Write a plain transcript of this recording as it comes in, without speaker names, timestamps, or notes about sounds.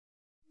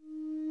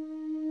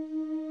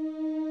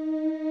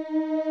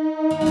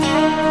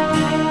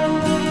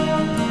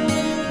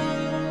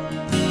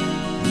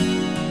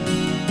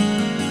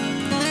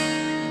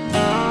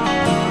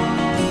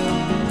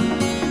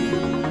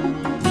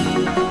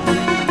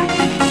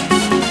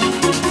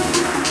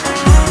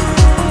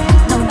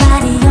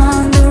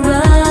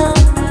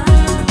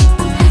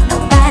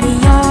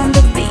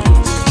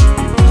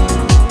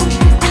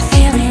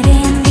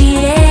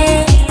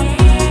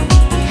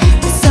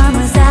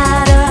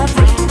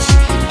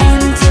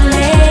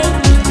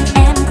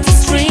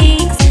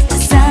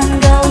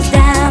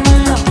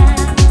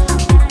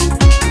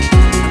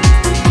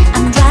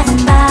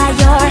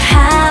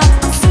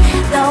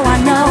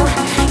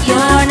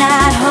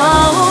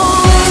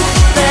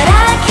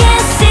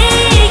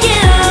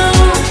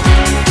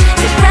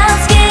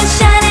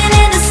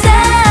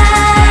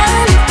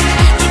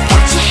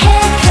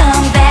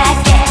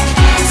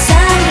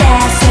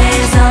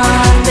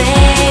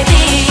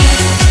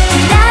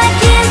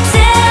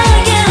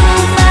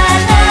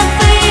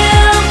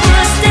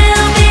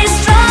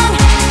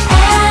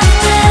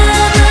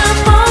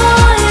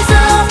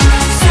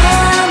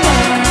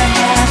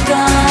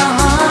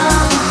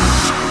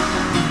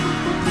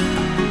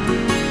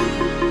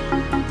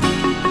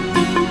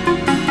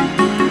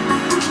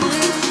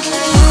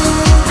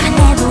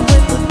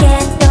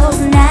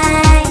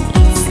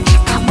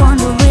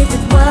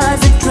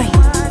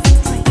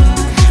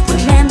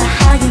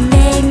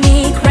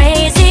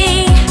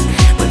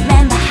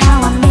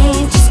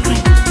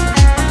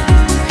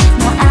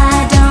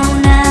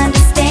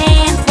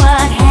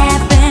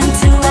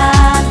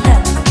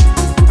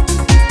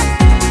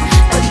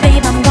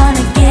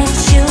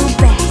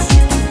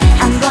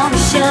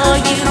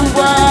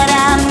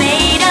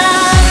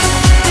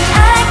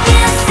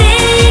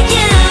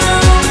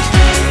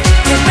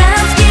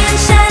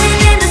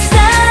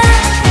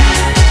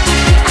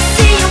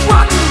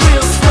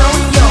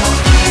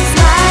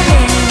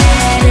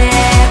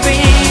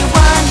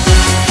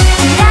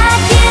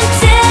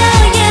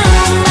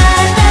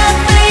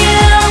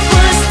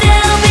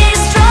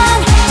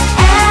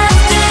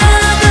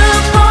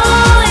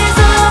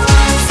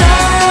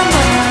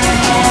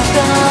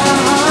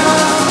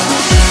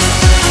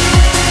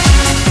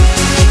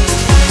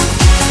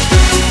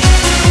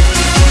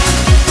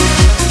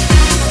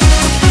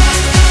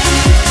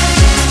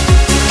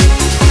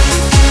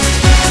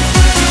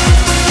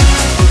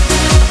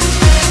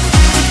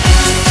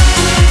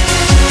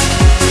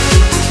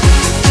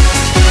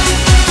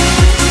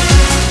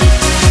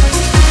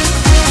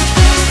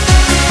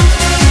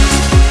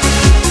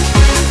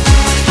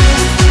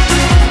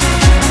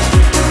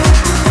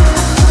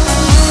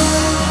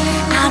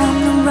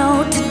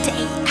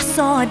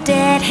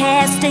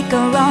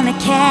sticker on a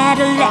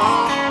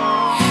Cadillac.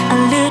 A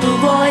little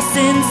voice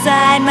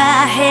inside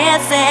my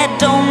head said,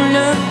 don't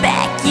look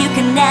back, you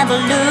can never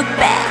look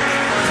back.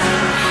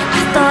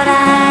 I thought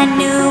I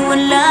knew what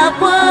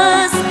love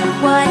was,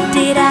 what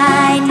did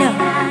I know?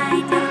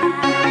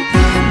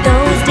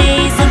 Those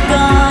days are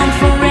gone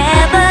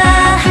forever,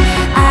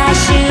 I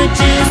should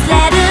just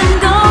let them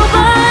go,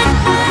 but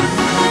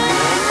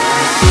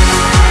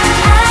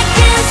I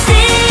can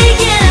see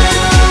you,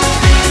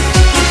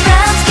 your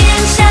brown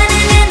skin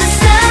shining in the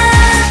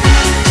sun.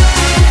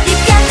 You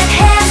got that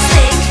hair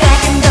slicked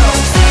back and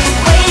those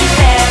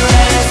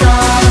wayfarers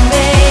on,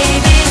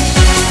 baby.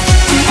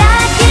 And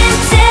I can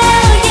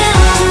tell you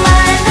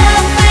my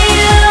love for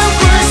you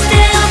will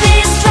still be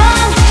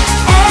strong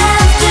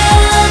after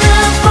the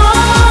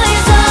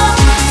boys of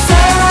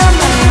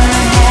summer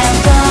have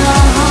gone.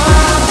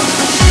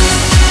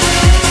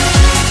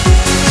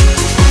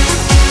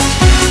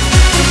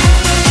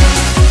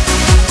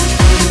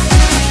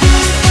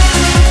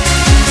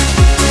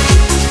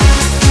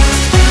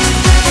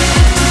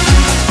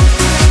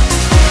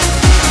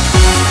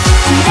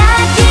 And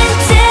I can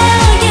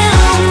tell you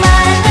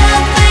my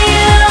love for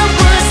you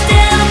will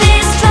still be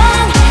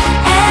strong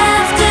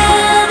after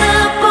the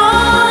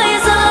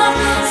boys of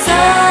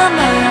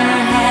summer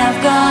have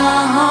gone.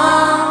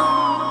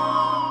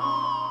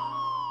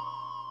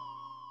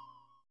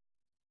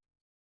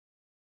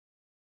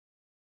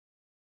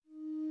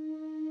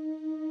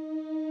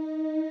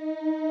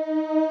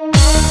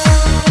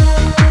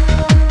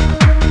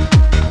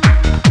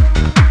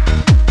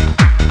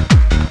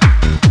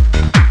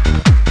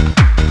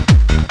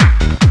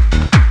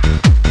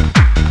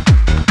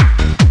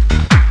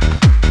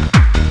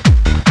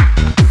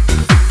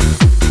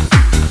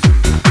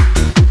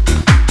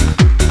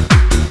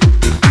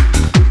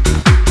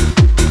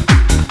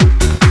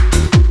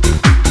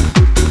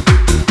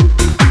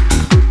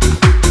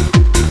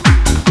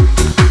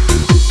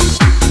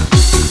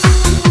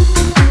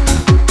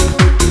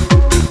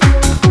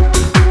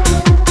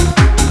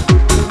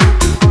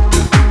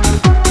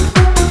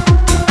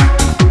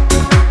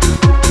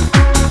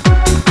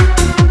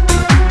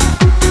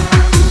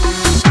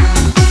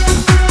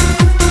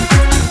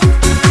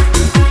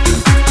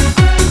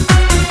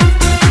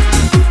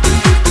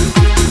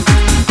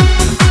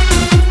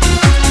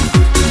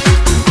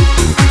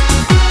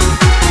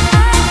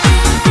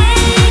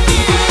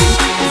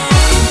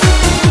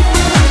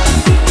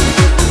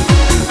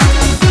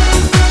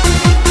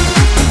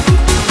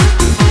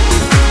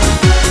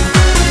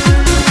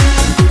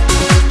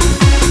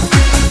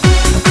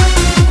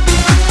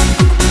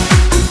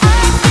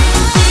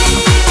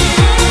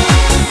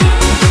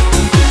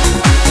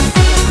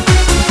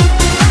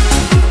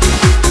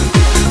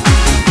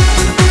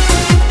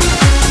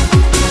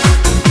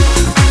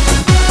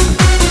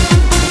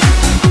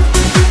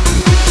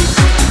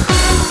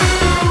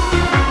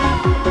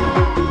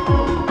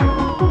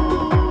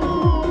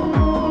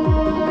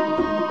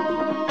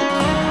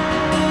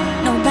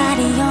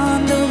 Nobody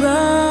on the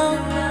road,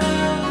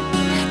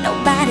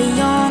 nobody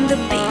on the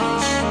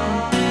beach.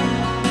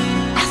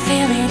 I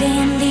feel it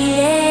in the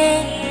air,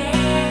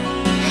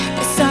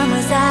 the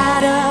summer's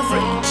out of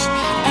reach.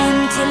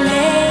 Empty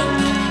lake,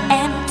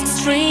 empty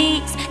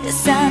streets, the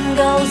sun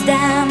goes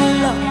down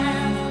low.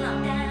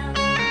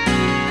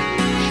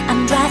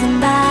 I'm driving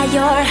by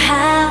your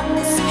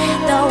house,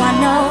 though I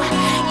know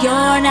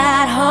you're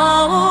not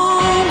home.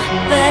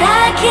 But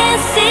I can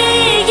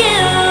see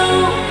you,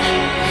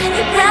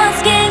 your brown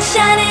skin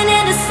shining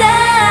in the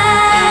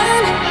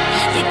sun.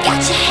 You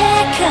got your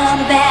hair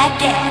come back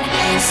and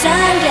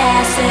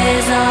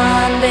sunglasses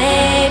on,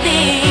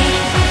 baby.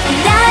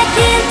 And I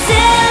can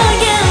tell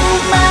you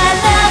my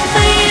love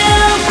for you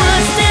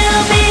will still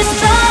be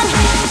strong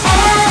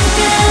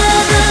after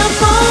the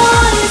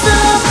boys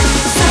of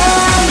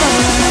summer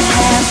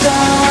have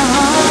gone.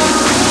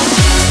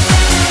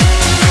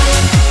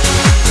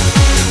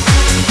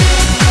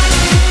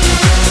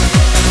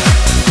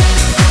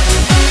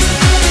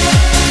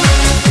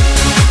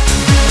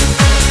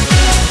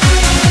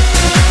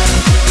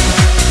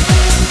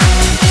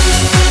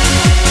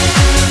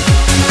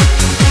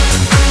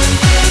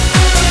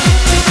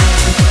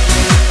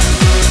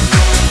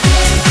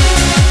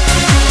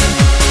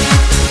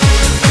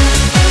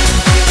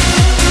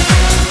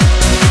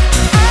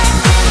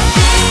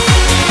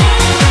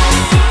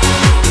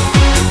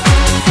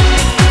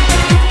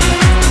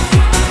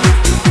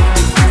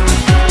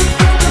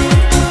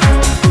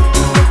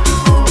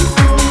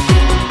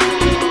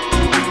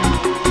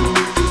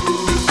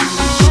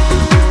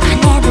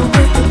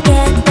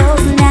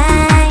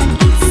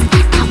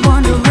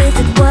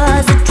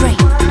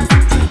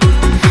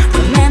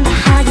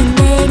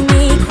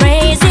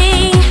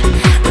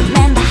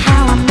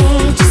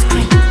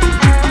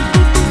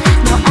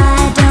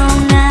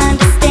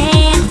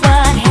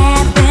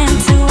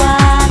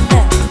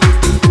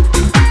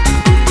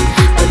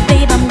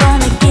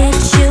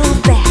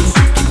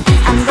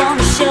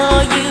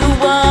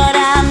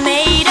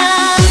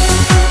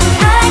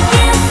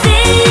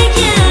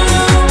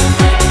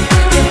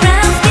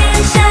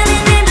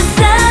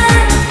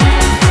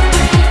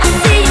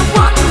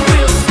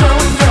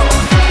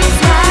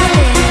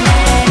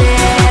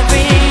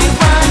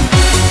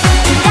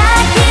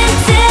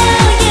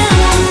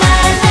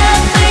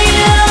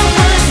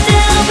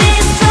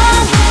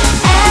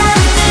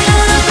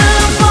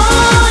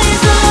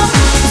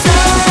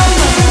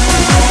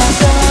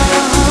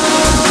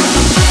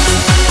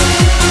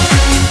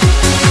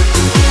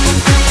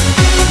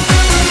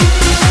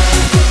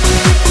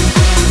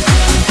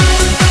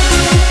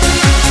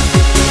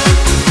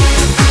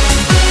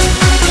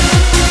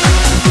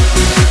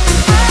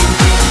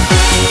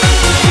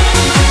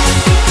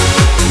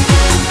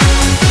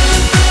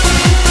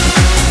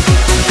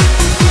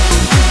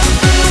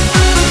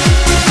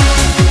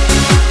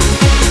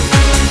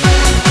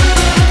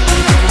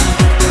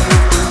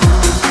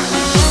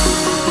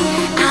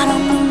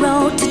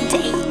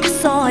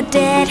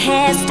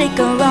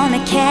 sticker on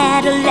a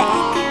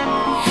Cadillac.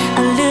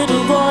 A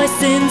little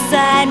voice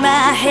inside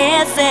my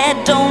head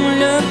said, don't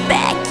look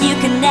back, you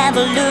can never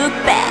look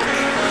back.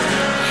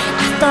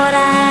 I thought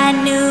I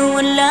knew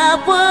what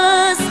love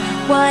was,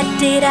 what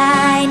did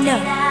I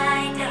know?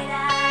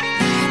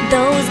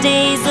 Those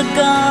days are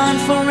gone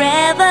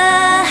forever,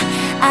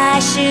 I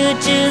should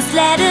just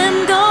let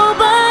him go,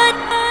 but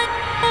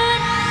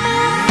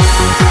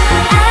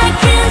I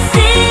can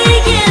see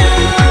you,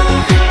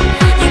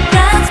 your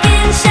brown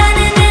skin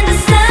shining in the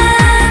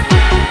sun.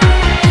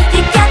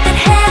 You got that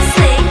hair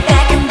slick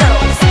back and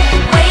those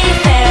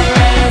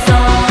Wayfarers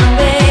on,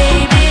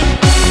 baby.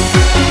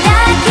 And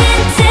I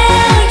can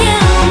tell you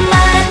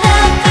my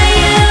love for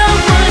you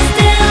would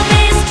still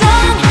be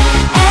strong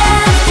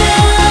after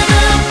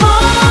the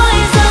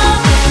boys of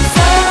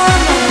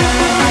summer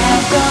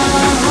have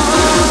gone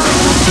home.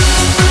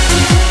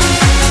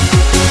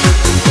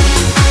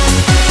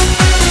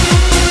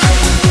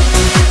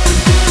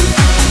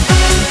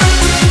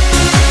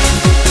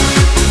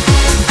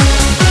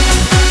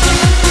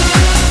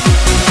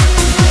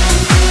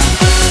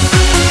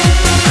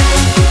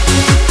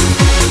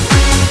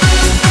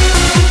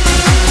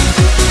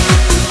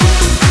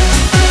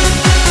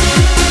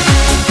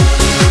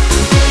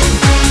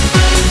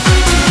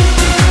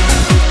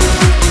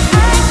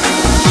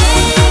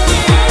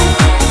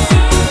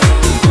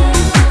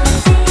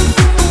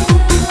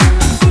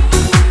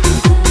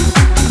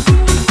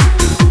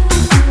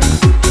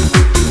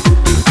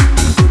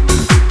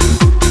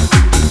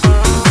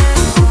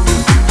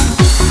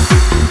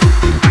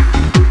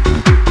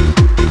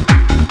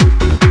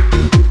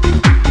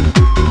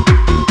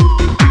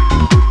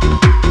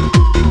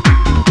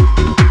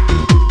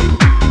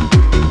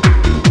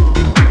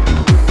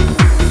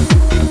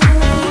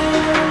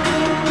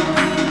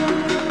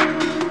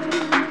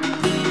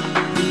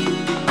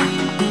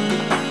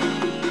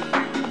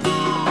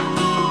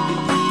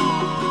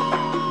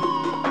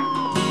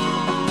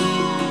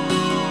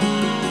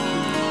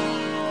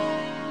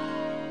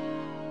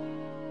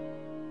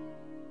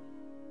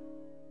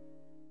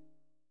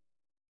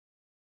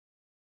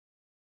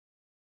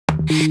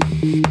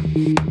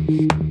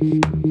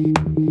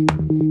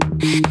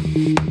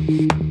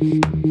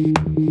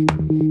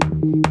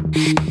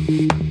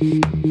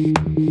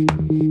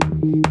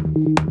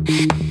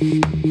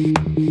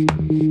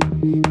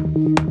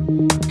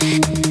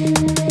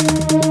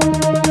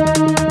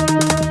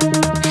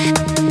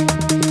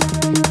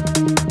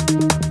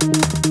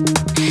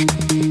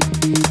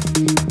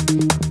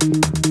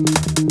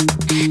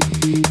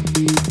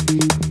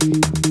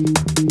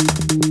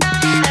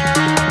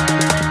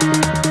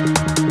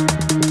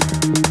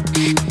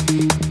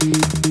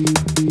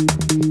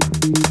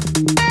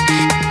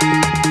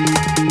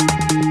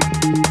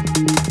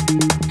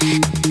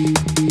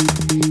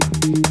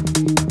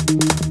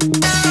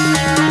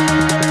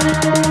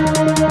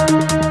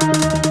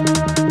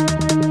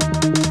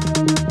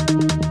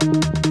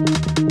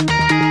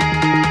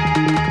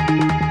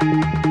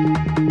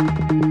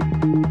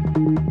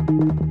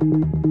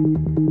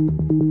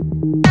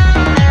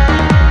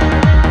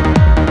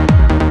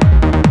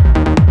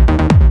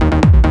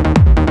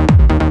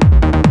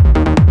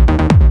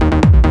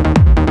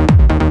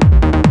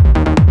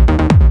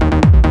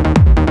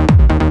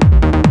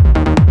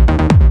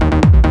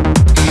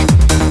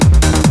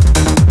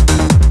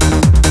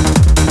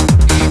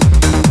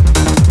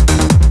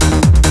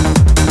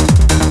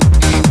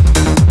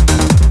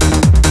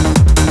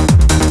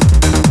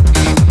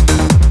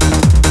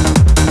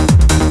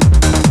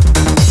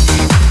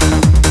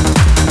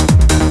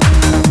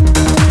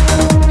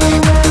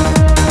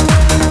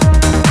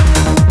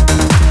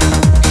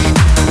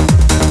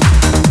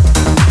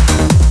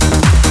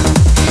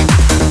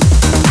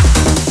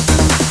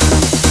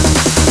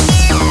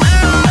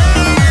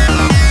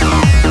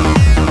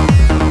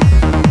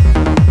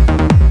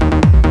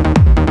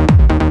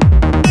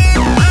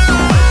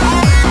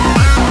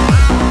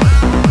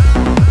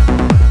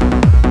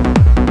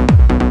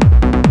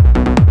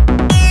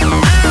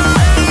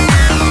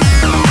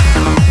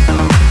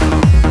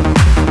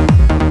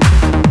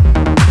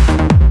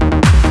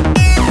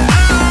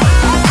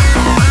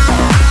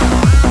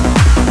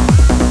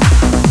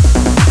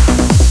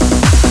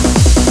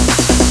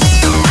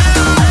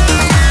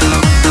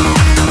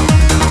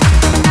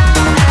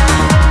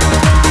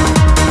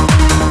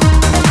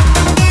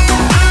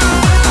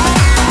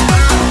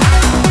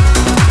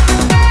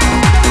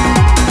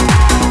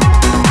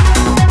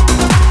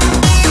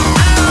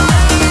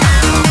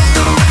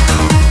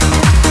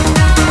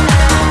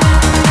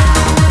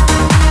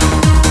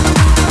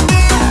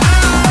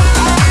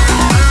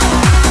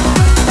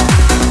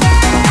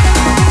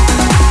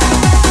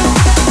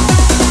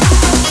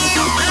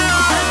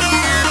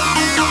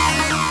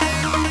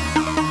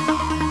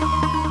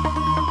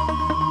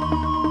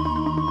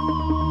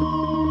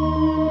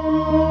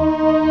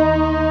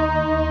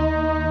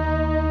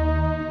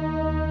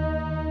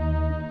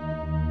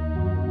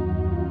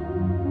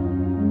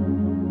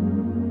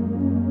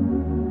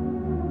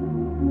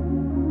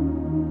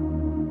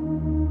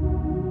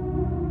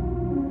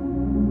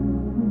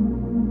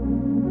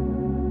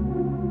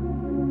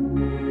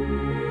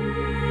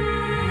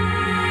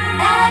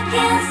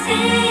 can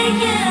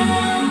see you.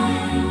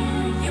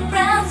 Your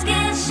brown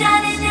skin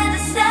shining in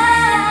the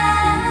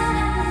sun.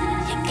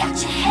 You got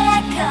your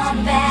hair come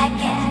back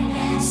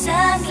and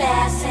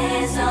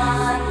sunglasses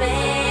on,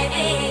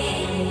 baby.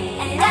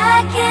 And I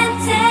can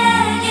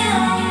tell you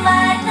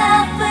my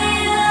love for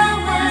you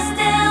will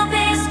still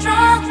be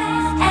strong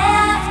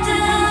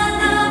after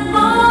the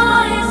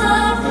boys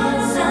of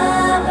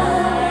summer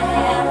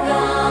have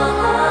gone.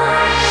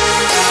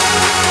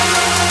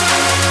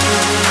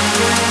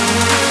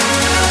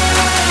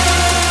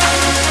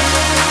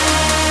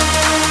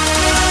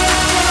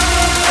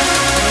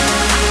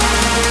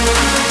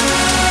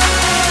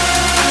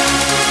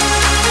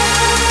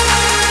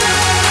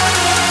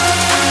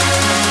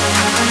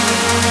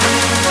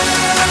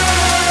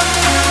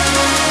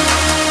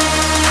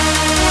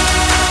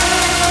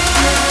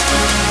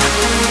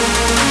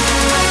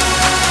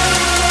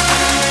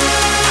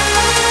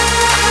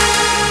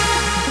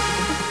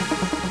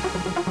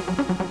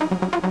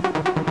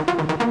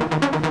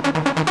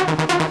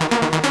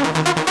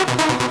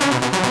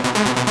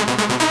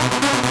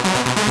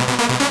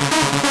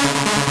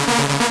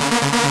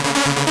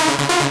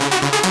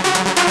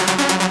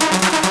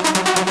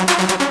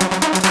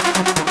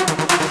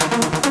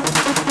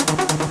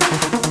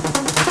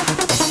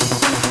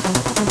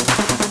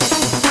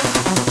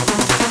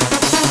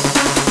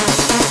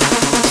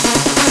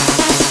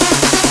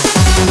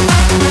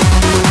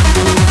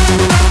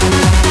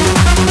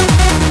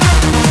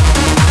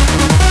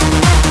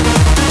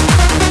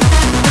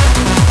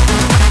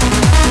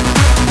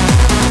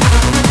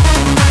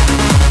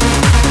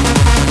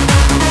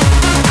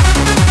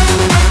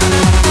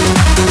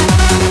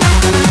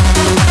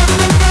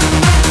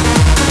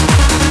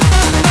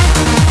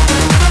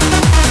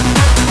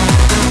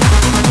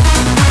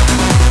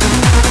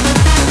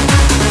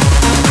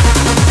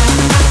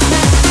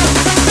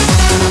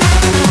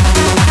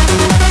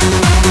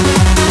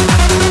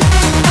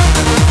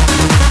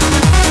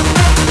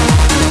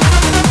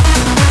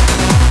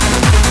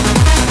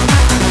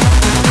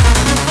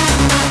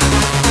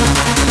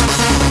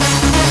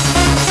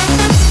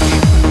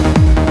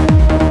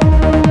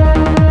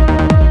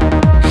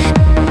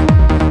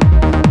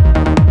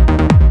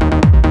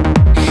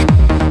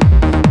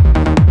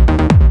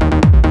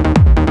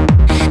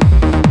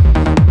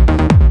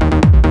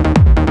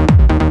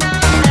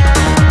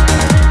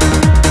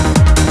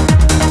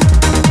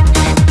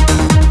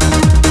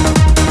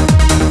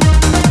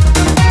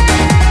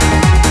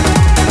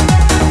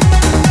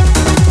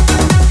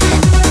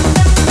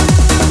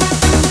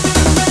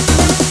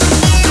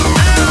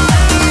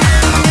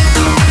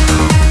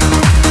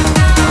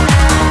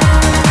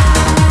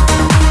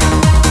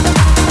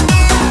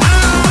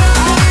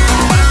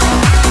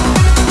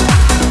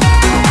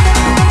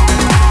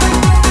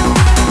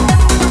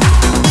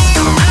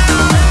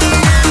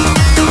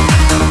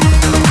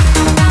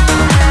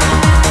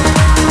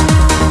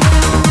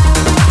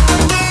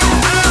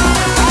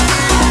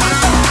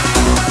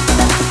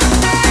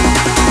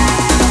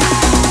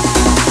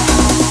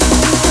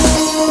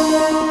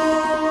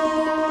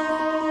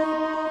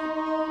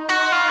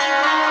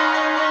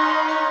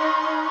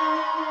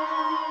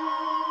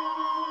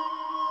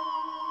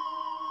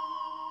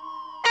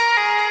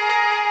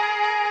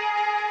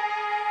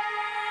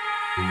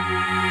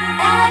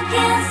 I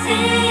can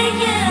see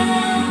you.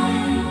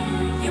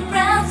 Your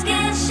brown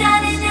skin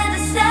shining in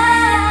the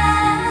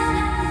sun.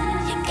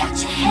 You got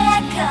your hair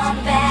come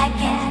back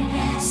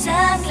and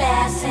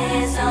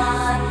sunglasses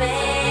on,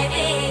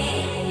 baby.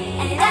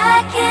 And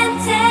I can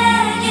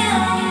tell you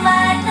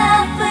my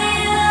love for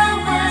you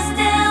will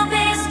still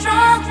be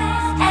strong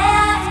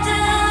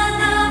after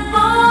the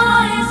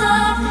boys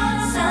of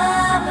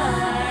summer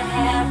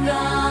have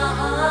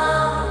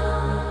gone.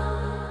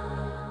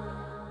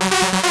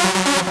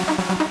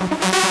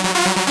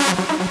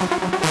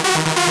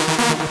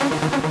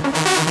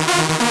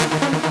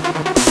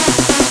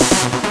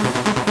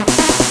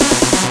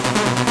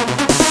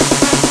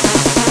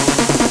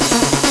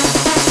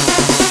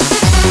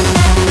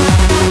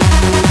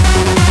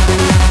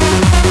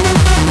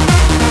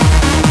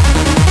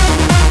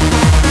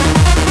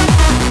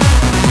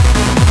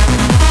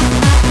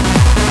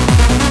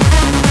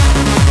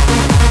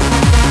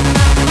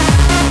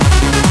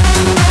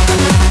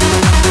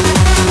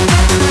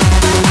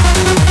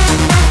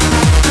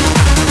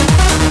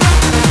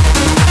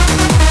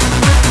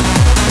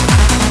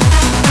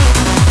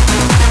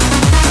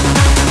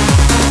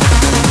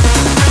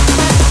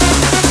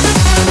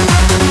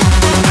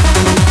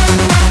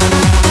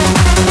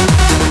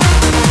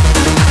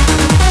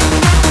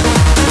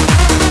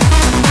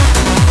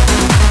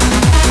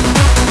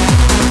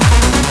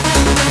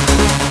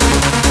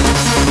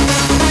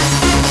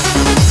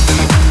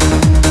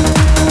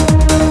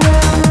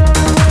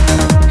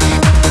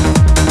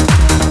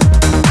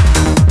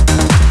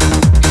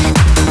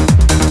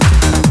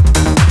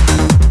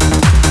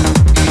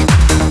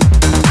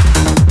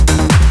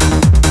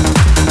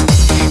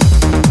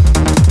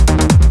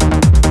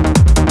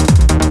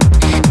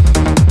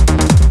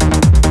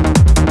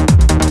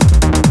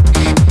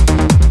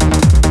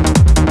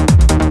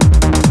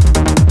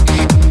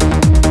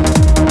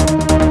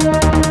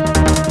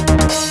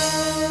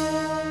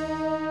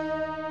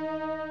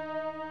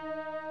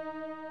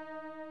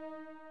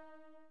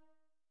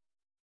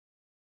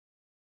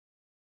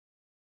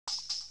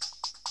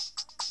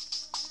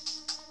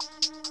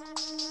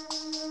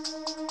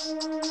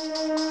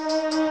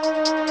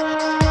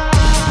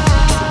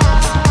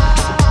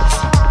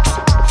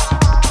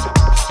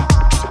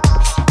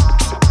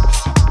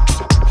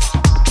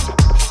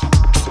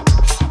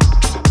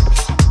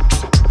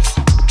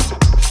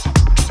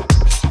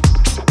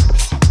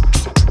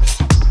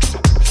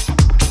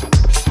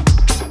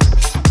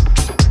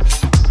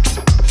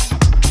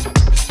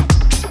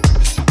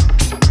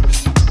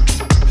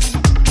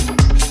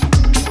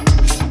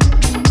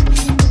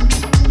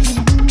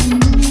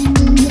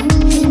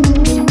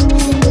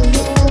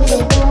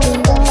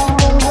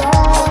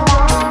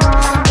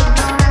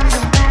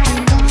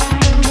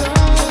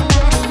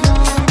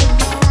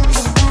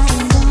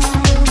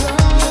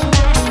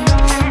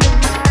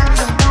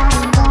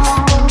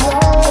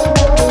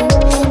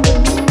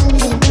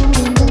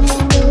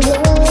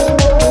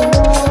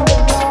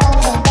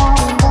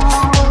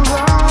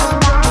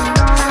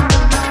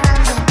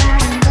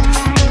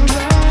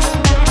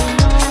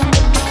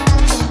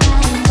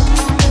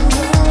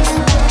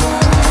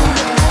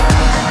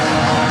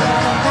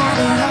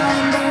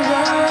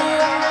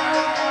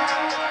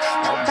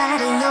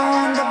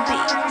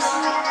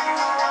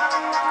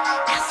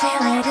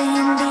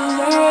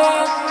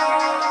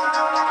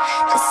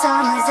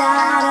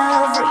 out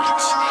of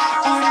reach.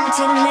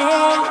 Empty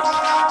lake,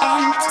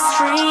 empty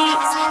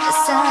streets. The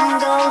sun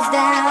goes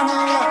down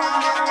low.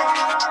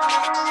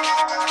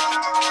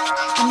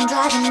 I'm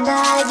driving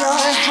by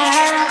your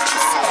house,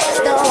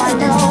 though I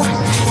know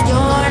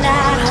you're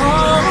not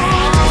home.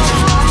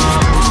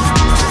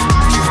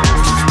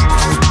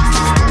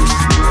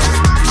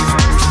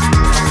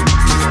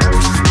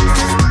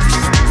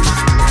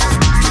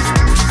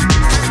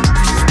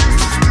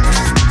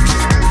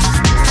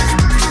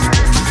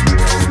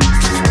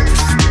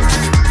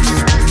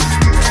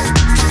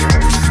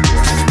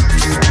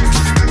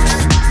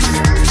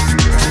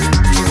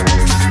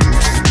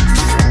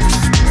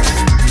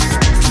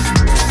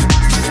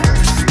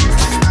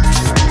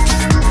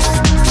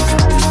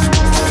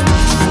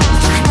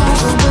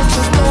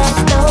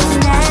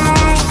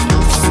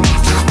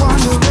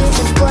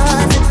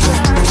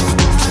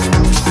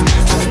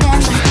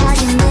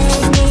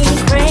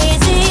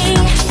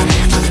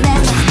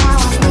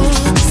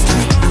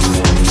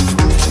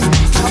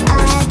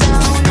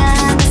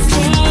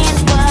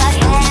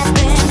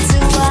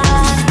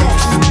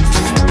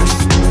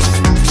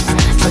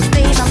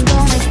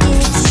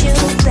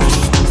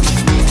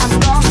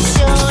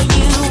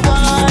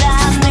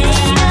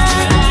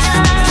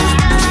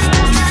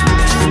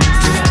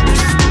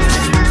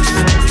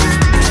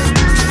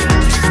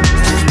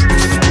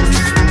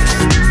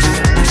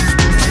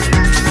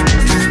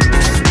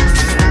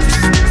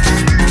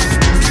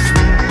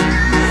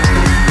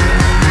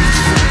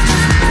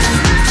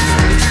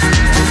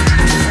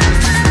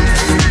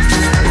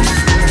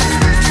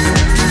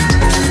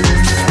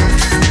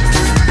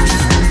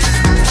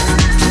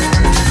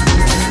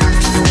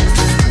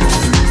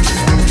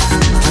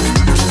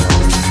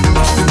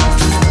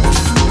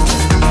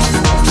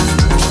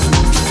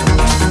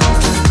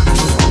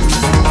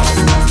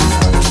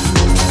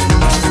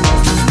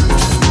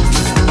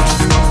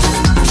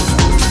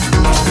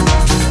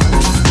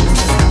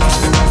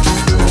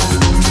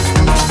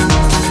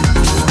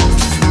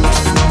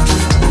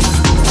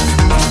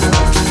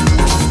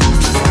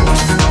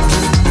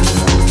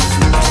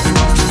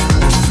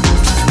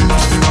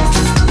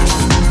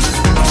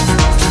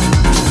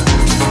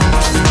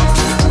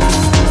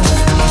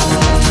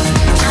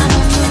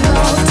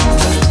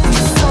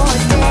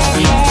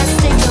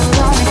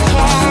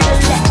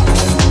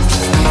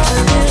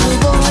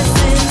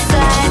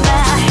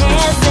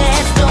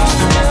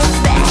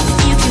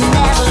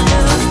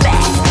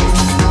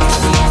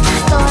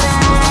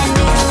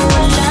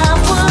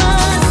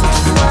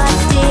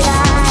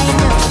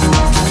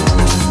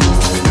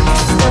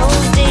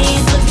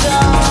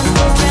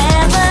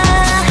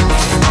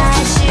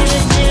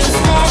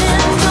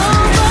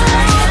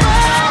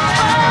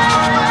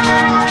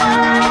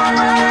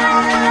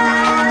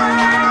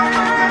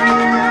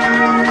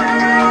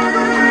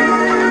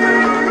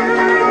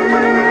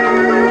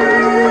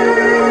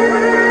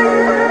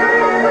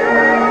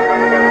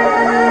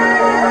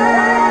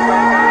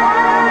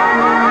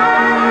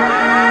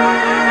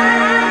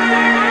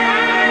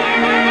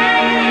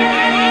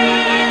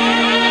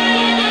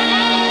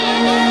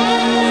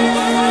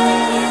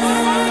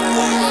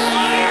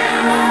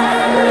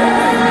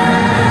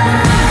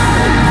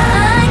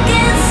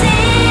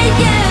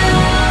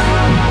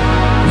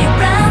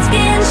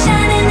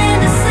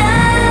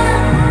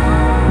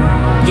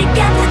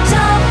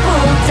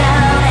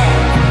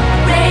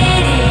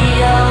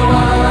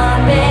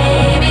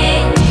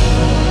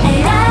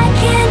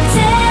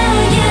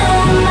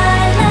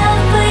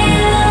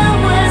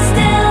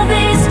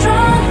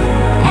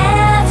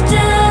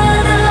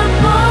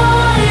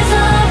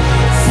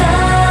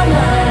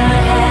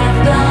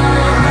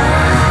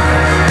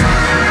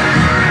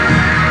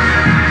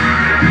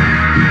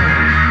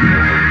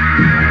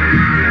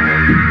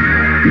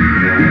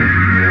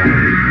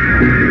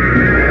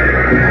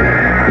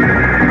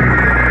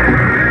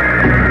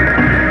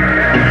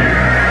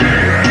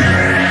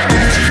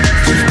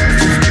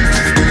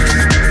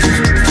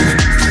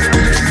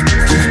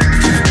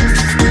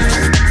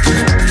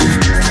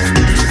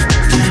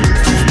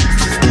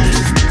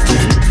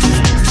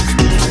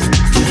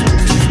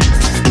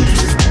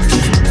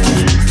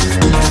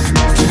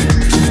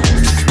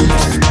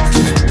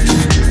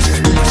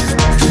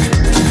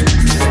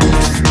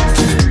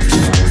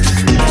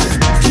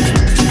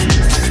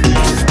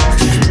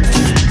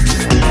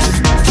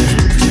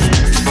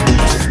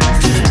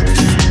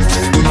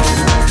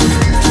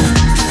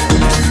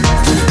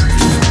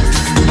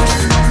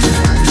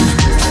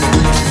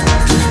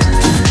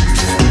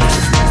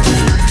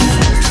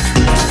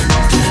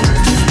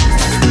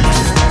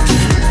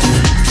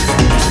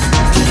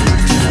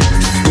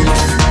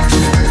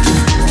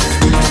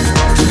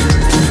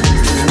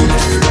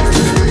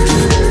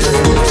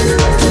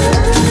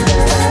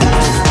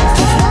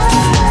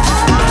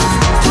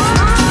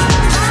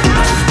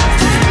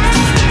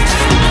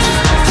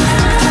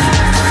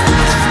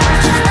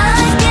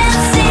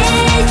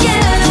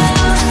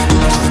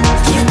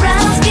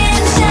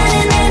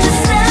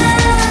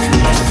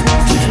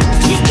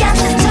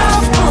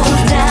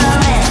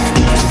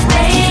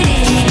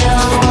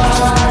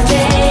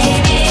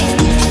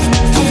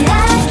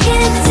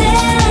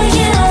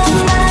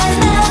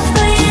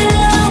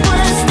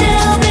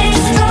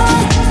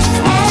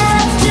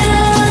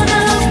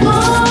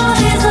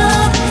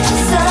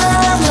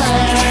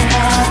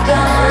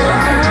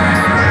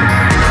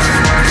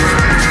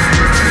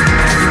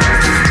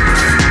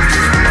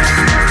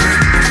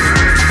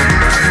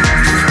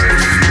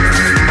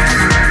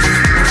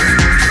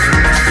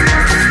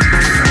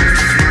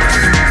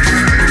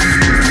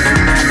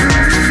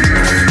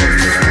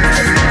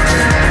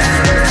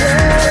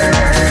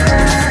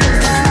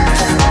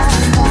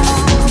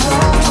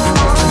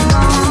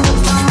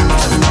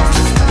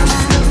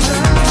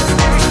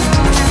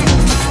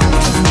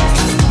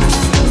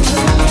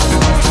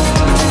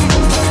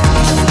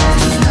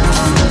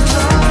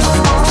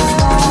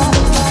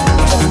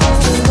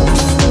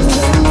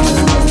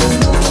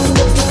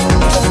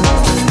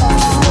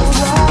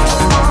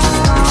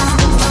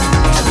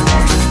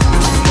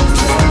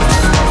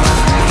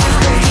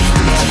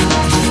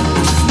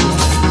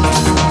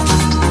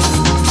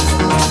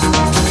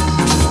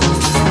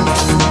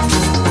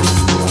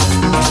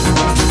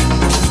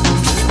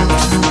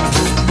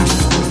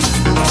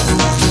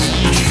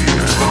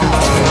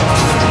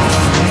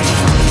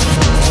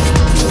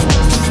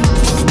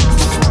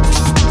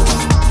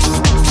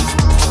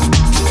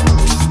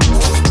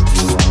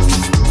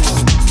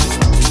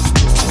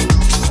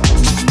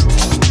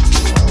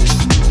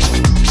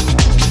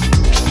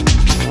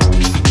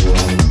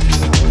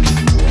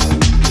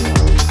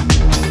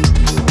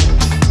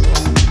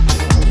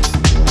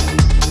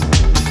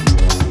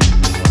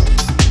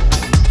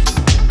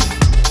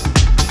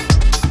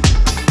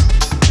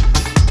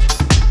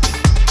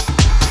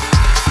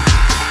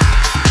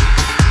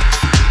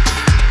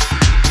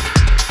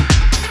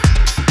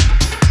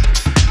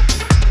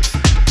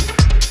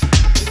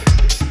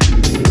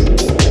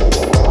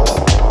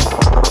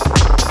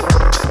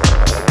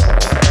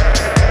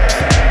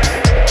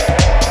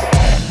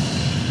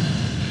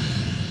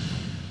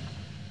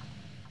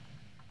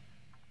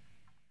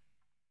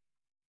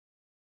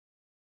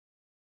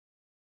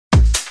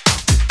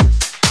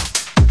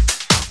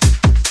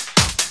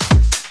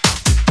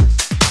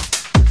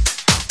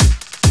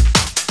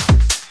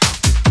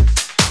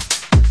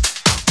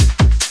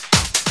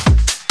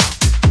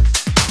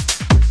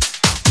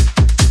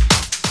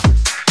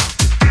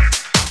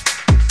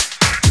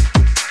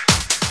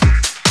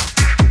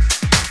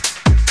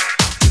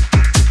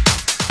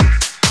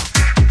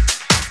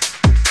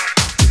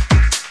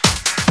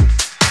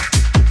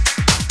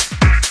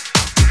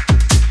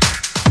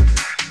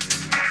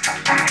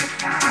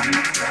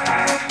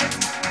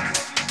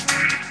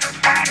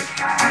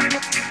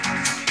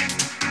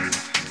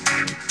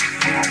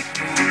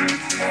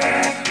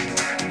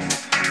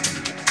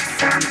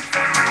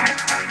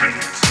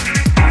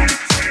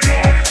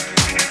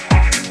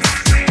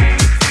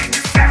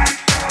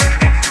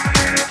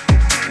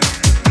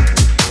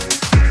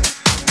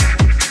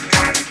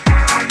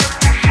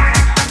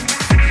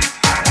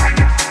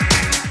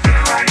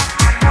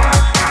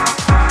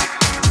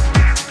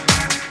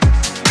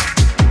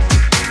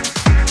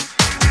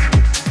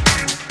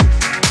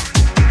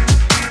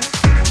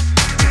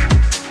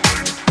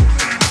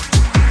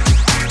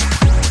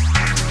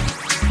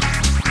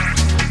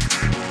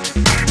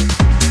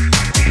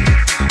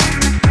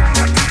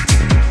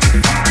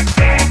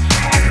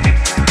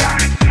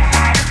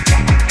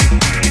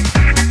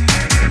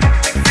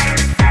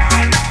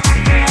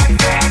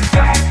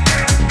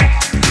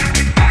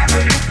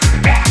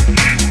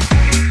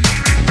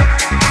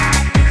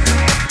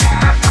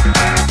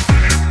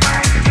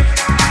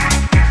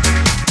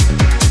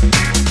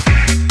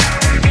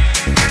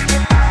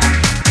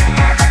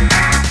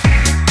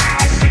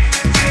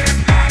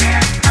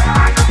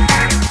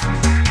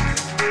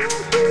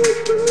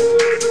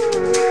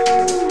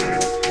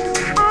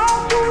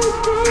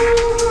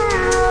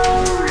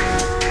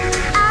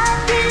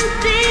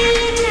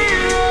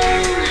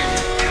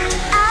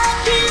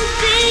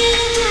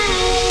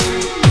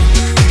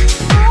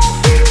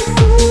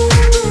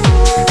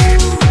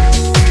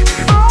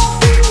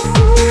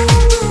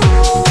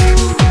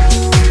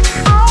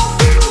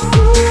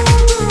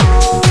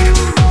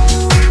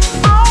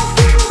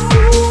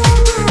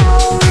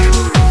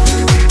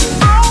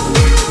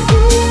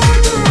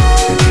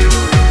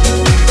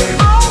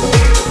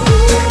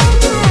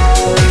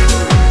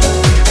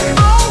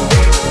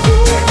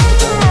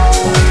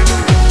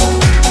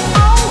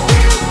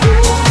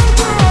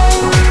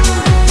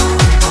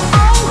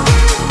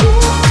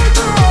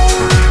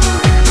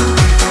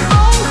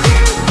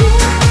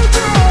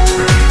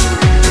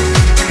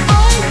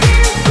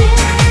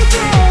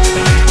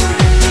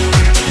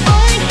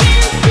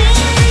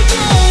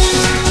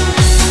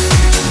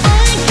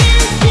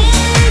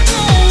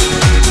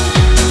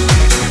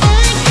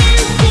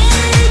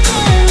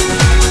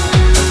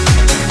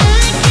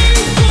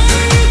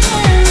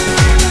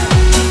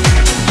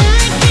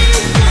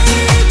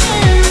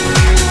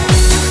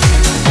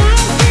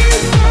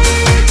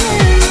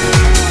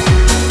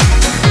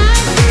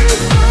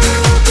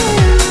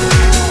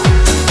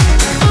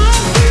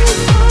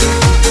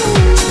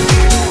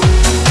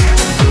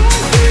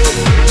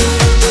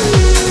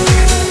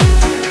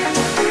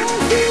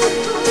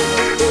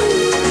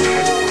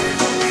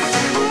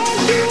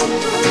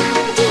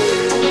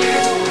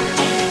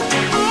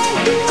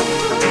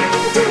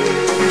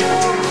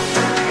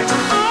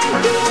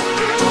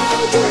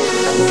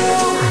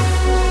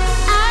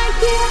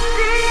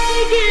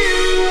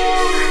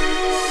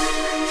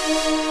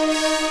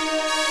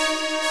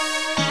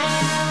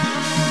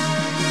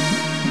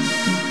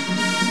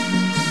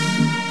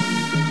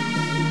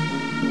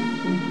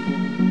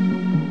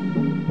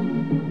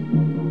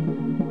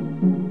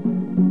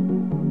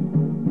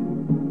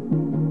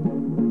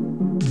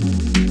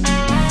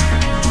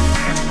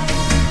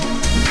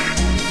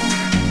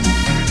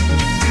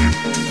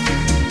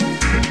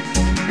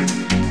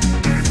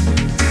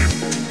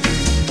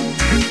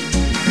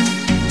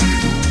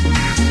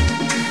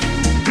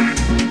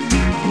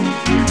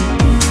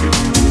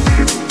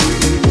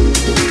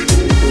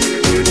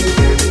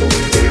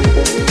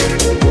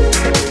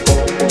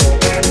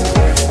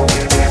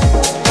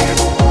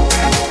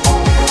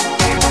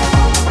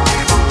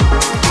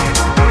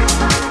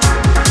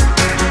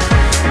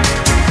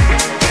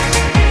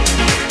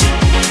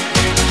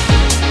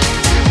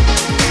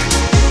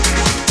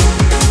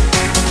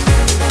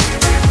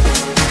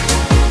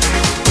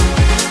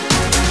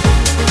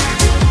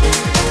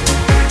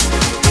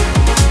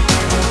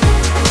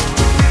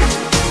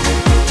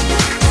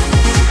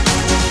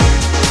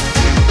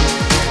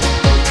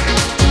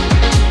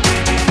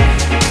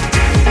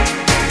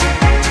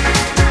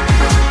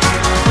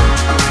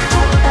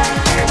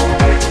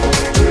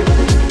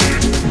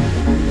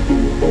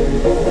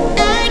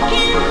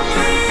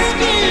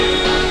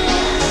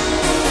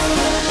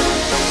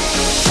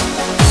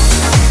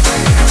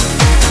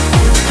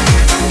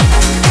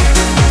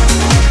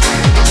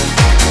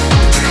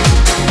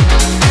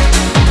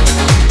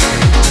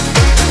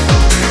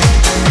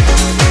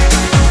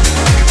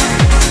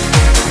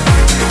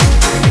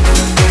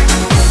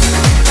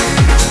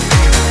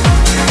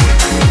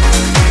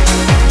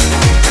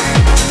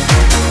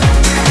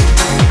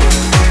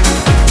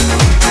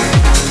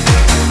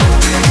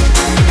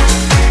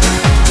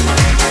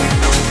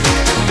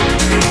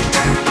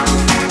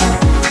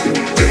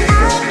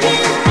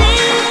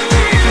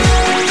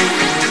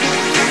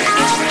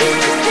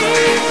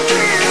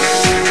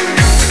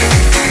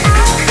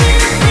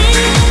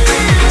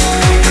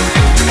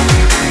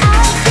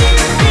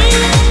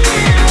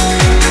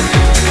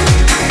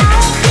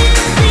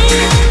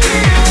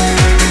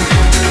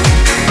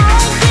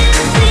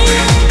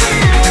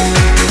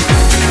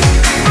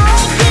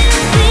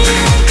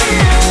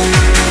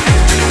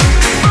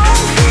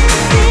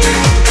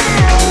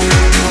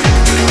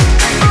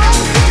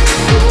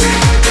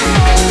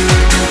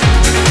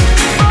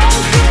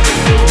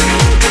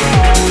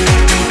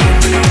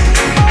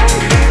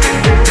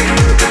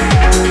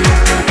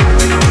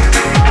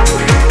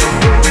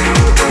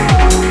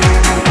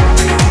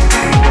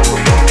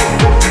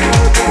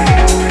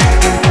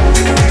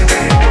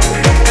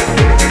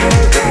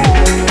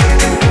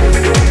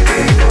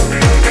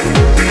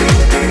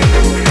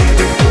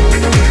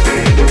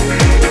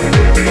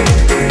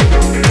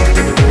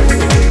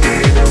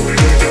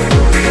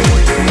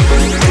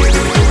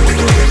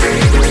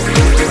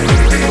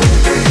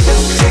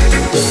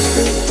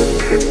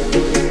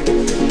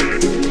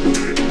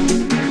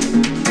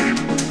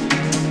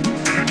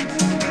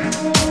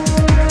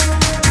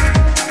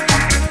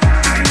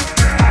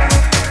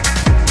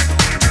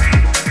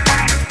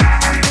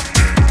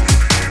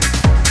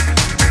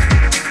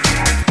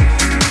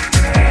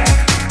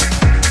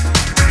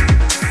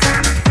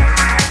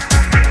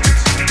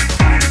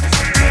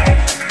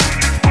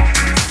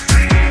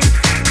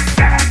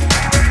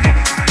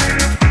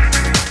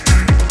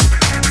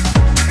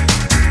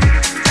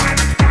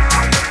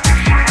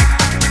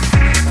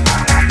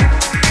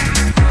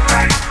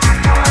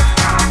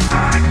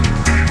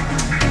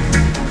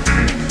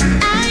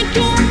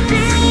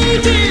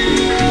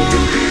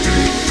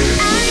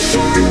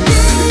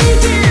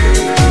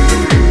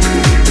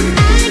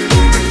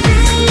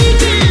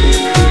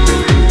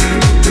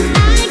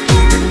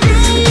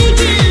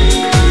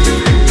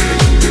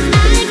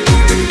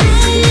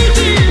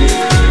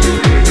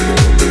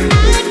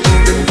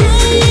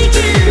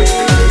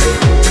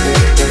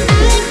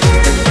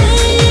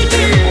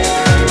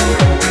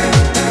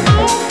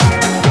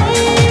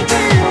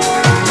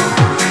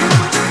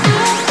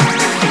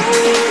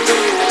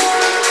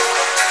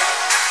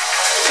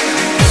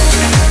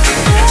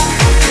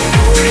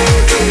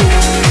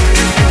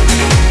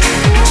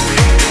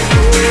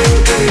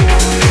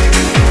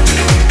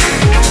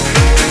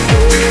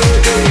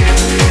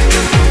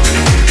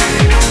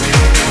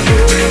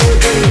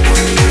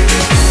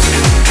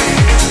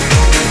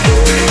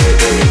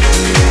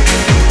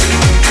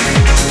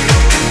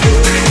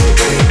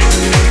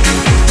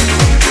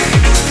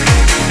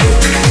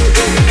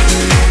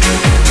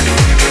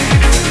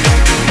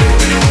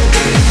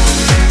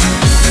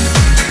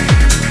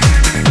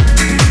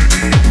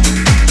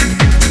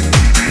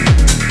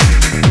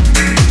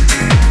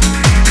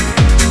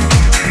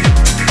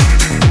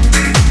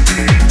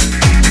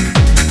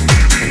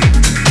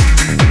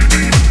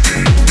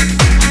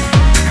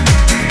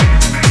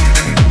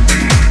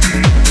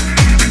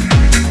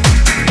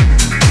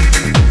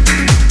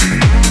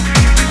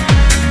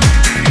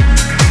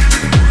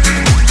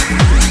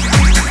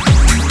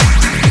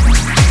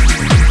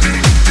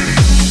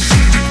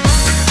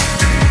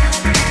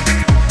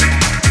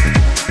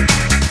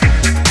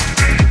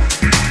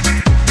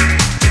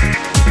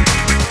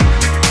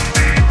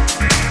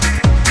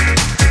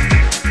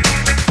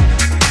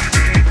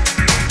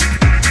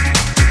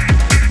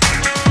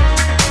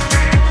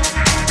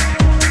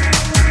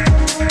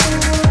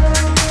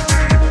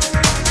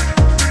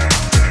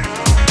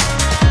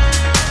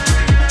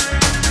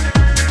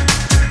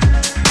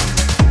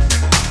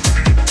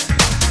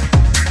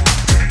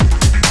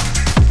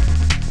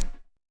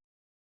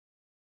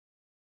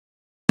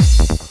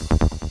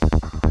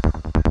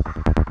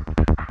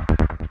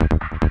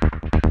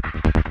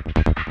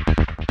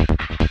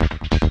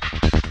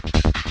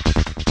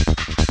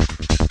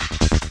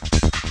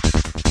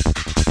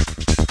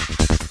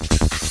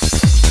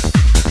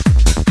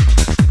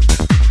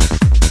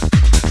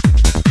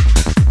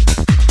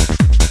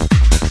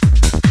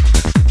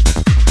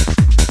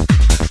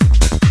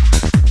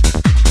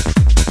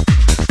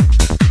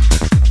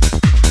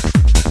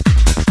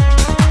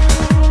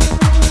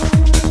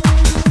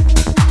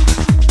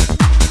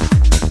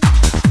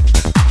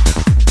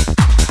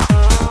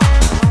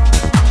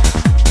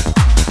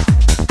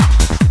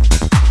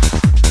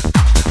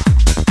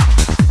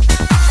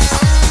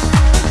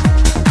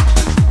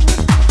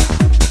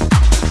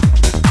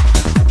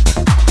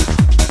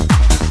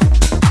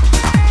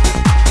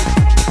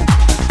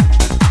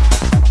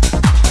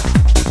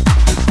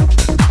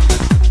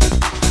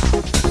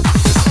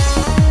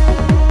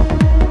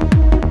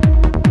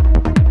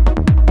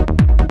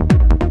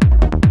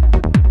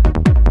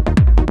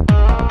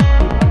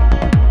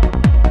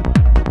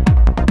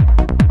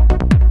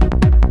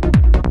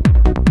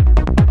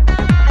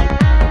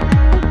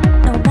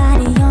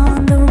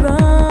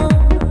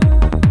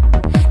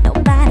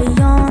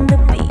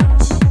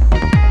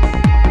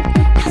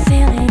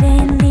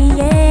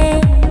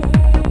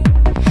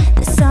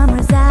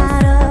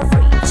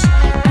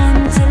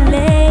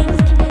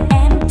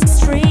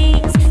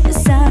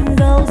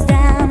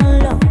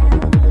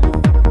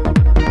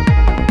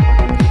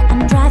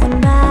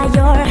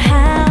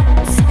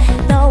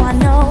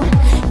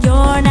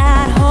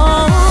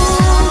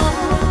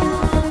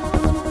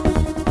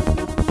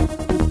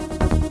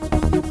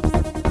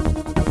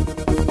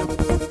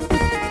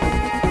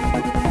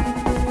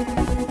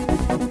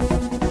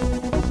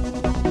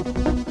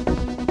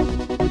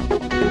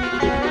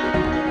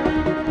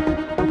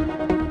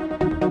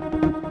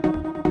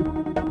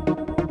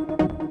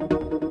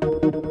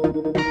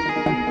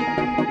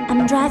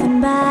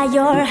 driving by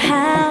your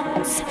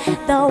house,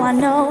 though I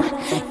know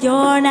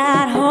you're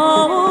not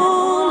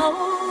home.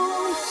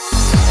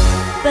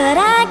 But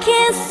I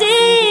can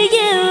see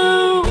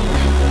you,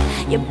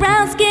 your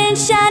brown skin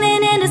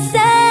shining in the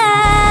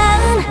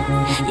sun.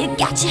 You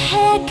got your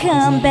hair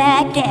come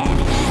back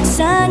and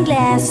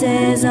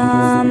sunglasses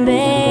on,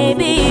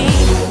 baby.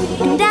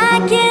 And I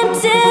can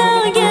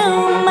tell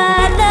you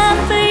my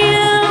love for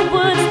you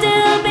would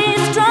still be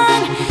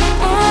strong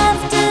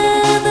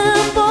after the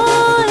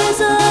boys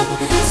of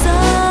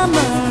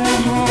summer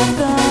have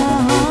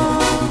gone.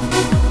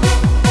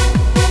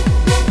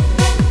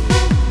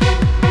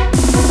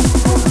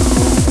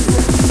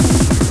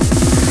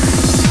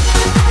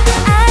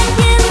 I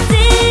can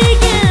see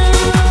you,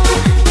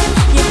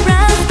 your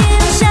brown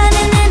skin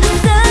shining in the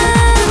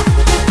sun.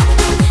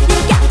 You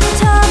got the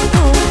top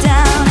pulled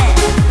down and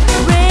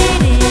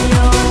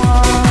radio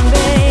on,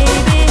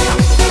 baby.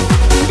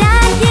 And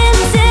I can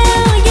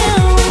tell you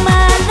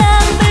my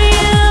love for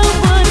you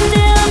would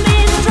still be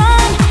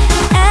strong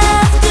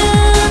after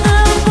the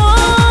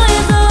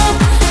boys of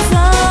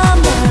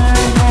summer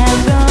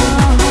have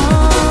gone.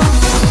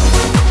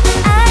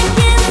 I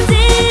can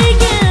see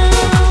you,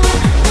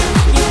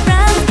 your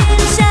brown skin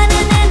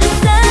shining in the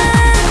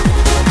sun.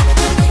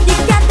 You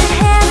got the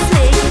hair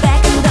slicked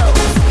back and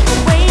those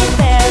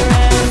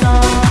wayfarers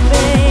on,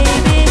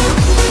 baby.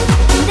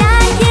 And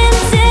I can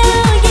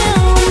tell you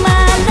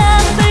my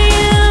love for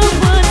you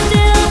would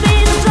still be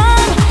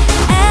strong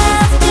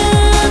after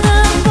the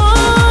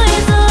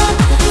boys of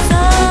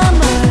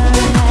summer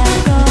have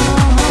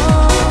gone.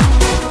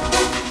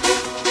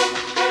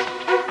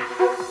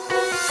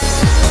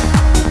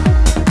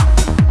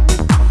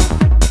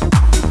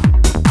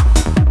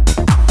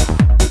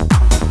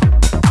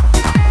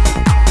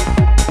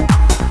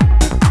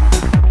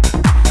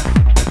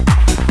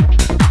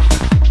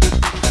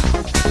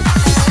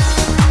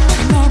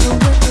 I never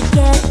will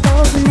forget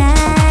those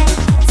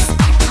nights.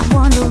 I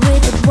wonder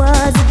if it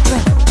was a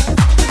dream.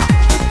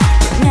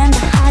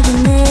 Remember how you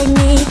made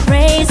me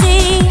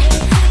crazy.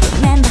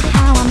 Remember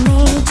how I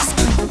made you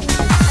scream.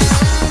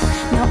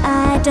 No,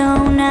 I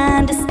don't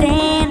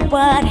understand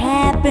what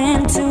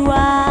happened to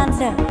our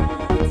love.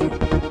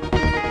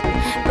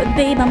 But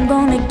babe, I'm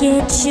gonna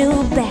get you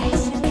back.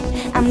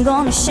 I'm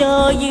gonna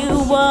show you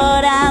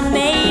what I'm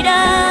made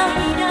of.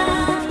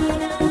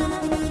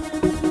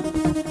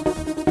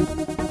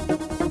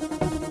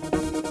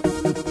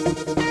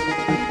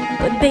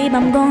 But babe,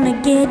 I'm gonna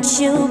get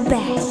you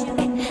back.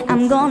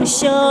 I'm gonna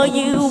show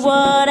you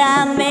what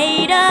I'm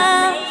made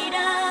of.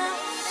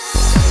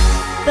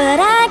 But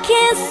I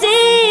can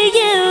see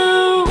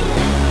you,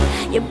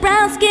 your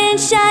brown skin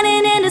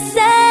shining in the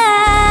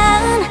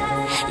sun.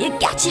 You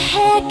got your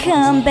hair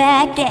come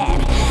back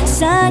and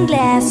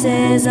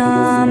sunglasses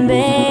on,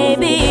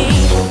 baby.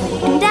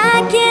 And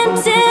I can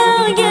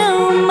tell you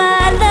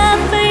my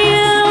love for